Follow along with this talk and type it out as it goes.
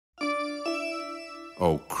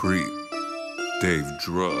Oak Creek, Dave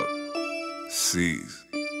Drug, C's,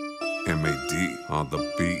 M.A.D. on the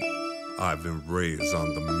beat, Ivan Reyes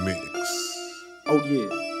on the mix. Oh yeah,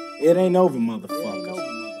 it ain't over, motherfuckers.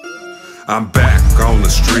 I'm back on the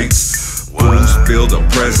streets. Who's build a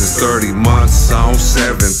presence 30 months on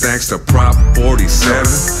 7, thanks to Prop 47.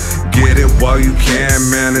 Get it while you can,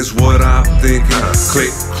 man, is what I'm thinking. Click,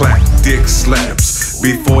 clack, dick slaps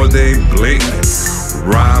before they blink.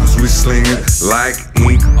 Rhymes we slinging like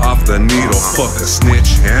ink off the needle. Fuck a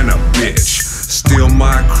snitch and a bitch, steal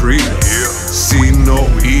my credo. See no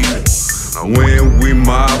evil when we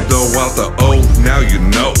mob though out the O. Now you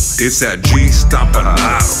know it's that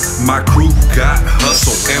J.Stompanato. My crew got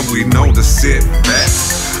hustle and we know to sit back.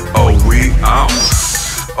 Oh, we on,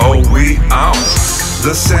 oh, we on.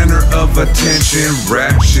 The center of attention,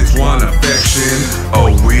 rap shits want affection. Oh,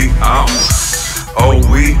 we on, oh,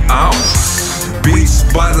 we on. Beats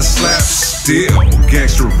by the slap, still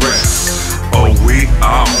gangster rap. Oh, we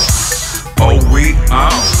on, oh, we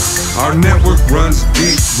on. Our network runs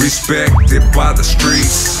deep, respected by the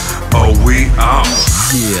streets. Oh, we on,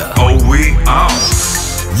 yeah. Oh, we on.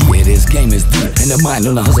 Yeah, this game is deep, and the mind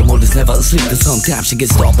on the hustle mode is never asleep. And sometimes she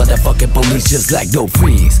gets stopped by the fucking police just like no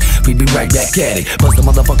freeze. We be right back at it, bust the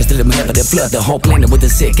motherfuckers till them heavy. They flood the whole planet with the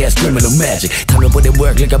sick ass criminal magic. Time to put in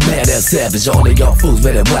work like a mad ass savage. All of y'all fools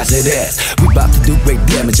better watch that ass. We bout to do great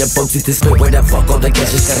damage, and folks need to spit where the fuck all the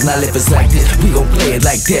cash is. Cause not if it's like this, we gon' play it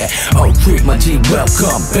like that. Oak Creek, my G,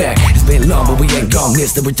 welcome back. It's been long, but we ain't gone.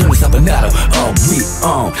 It's the return of Stompanato. Oh, we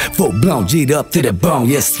on, full blown, G'd up to the bone.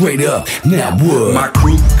 Yeah, straight up, now what? My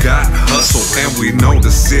crew got hustle and we know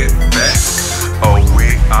to sit back. Oh,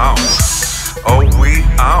 we on, oh, we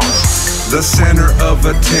on. The center of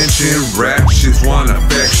attention, rap shits want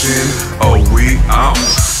affection. Oh, we on,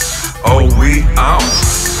 oh, we on.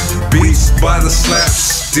 Beats by the slap,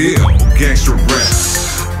 still gangster rap.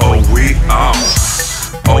 Oh, we on,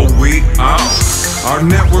 oh, we on. Our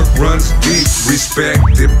network runs deep,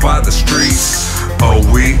 respected by the streets. Oh,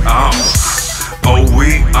 we on, oh,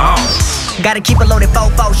 we on. Gotta keep it loaded,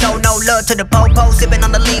 fofo, show no love to the popo. Sippin'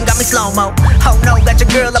 on the lean, got me slow-mo. Oh no, got your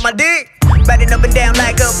girl on my dick, riding up and down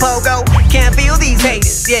like a pogo. Can't feel these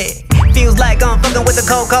haters, yeah. Feels like I'm fucking with the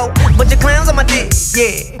coco. But your clowns on my dick,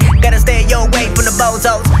 yeah. Gotta stay your way from the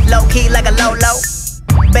bozos. Low key like a low-low.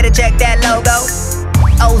 Better check that logo.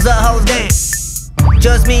 O's up, hoes down.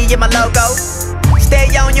 Just me and my logo. Stay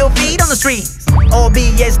on your feet on the streets, or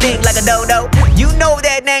BS stink like a dodo. You know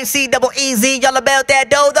that name, C-double-E-Z, all about that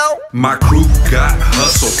dodo. My crew got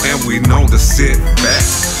hustle and we know to sit back.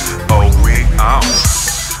 Oh, we on,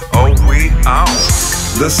 oh, we on.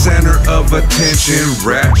 The center of attention,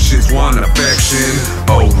 rap shits want affection.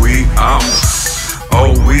 Oh, we on,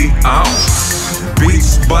 oh, we on.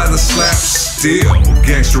 Beats by the slap, still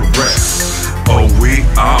gangster rap. Oh, we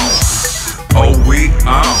on, oh, we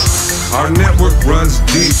on. Our network runs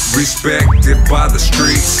deep, respected by the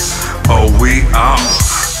streets. Oh, we on,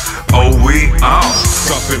 oh, we on.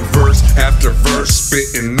 Dropping verse after verse,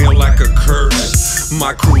 spitting nil like a curse.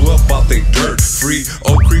 My crew up out they dirt, free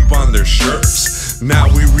Oak Creek on their shirts. Now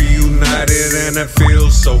we reunited and it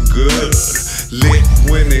feels so good. Lit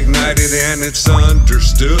when ignited and it's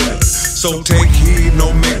understood. So take heed,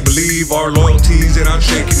 no make-believe. Our loyalties and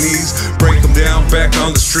unshaking knees. Break them down back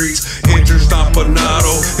on the streets. Enter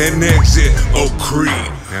Stompanato and exit Oak Creek.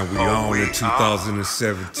 And we on in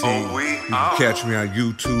 2017. You can catch me on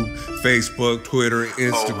YouTube, Facebook, Twitter,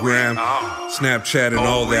 Instagram, Snapchat, and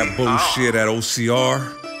all that bullshit at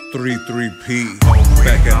OCR33P.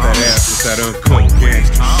 Back at that ass with that uncut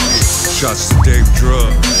gangster shit. Shots to Dave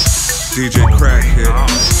Drug, DJ Crackhead.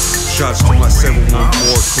 Shots to my 714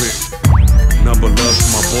 clip. Number love to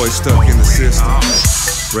my boy stuck in the system.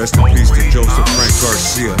 Rest in peace to Joseph Frank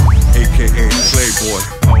Garcia, aka Playboy.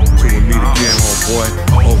 Till we meet again.